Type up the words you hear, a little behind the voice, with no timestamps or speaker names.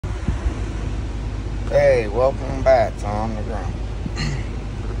Hey, welcome back to On the Ground.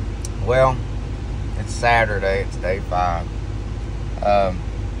 Well, it's Saturday. It's day 5. I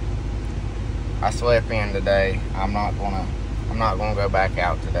slept in today. I'm not gonna go back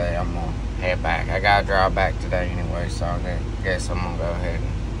out today. I'm gonna head back. I gotta drive back today anyway, so I guess I'm gonna go ahead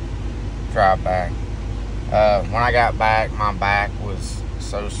and drive back. When I got back, my back was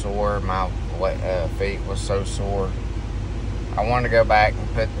so sore. My feet was so sore. I wanted to go back and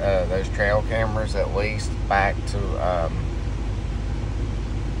put those trail cameras at least back to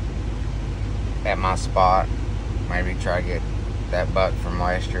at my spot. Maybe try to get that buck from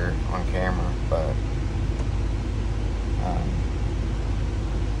last year on camera, but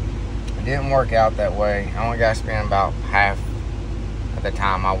it didn't work out that way. I only got to spend about half of the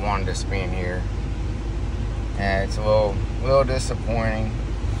time I wanted to spend here, and it's a little disappointing.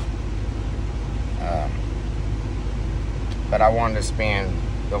 But I wanted to spend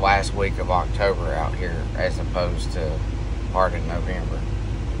the last week of October out here as opposed to part of November.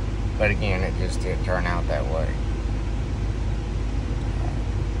 But again, it just didn't turn out that way.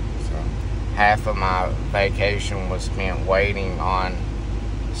 So half of my vacation was spent waiting on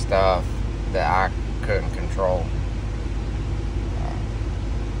stuff that I couldn't control.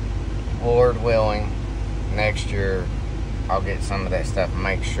 Lord willing, next year I'll get some of that stuff and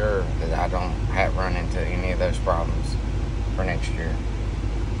make sure that I don't run into any of those problems for next year.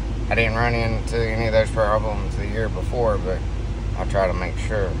 I didn't run into any of those problems the year before, but I'll try to make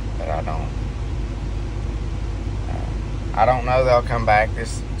sure that I don't. I don't know they'll come back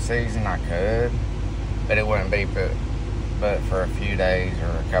this season. I could, but it wouldn't be but for a few days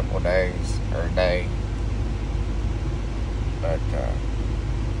or a couple of days or a day. But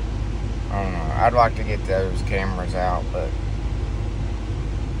I don't know. I'd like to get those cameras out, but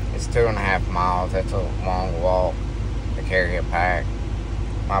it's 2.5 miles. That's a long walk to carry a pack.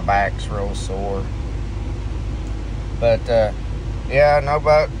 My back's real sore. But yeah, no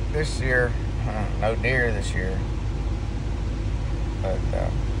buck this year. No deer this year. But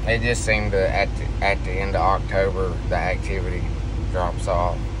it just seemed to at the end of October the activity drops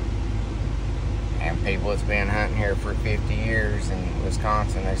off. And people that's been hunting here for 50 years in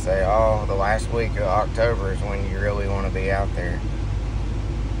Wisconsin, they say, oh, the last week of October is when you really want to be out there.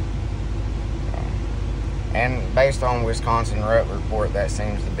 And based on Wisconsin Rut Report, that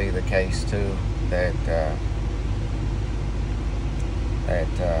seems to be the case too. That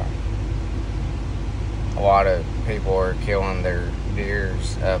a lot of people are killing their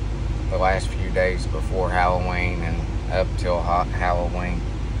deers up the last few days before Halloween and up till Halloween.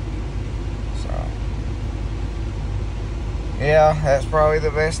 So yeah, that's probably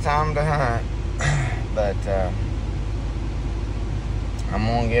the best time to hunt. But I'm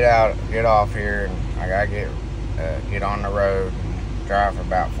gonna get off here, and I gotta get on the road and drive for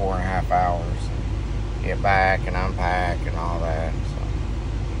about 4.5 hours, and get back and unpack and all that.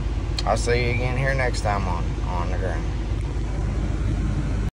 So I'll see you again here next time on the ground.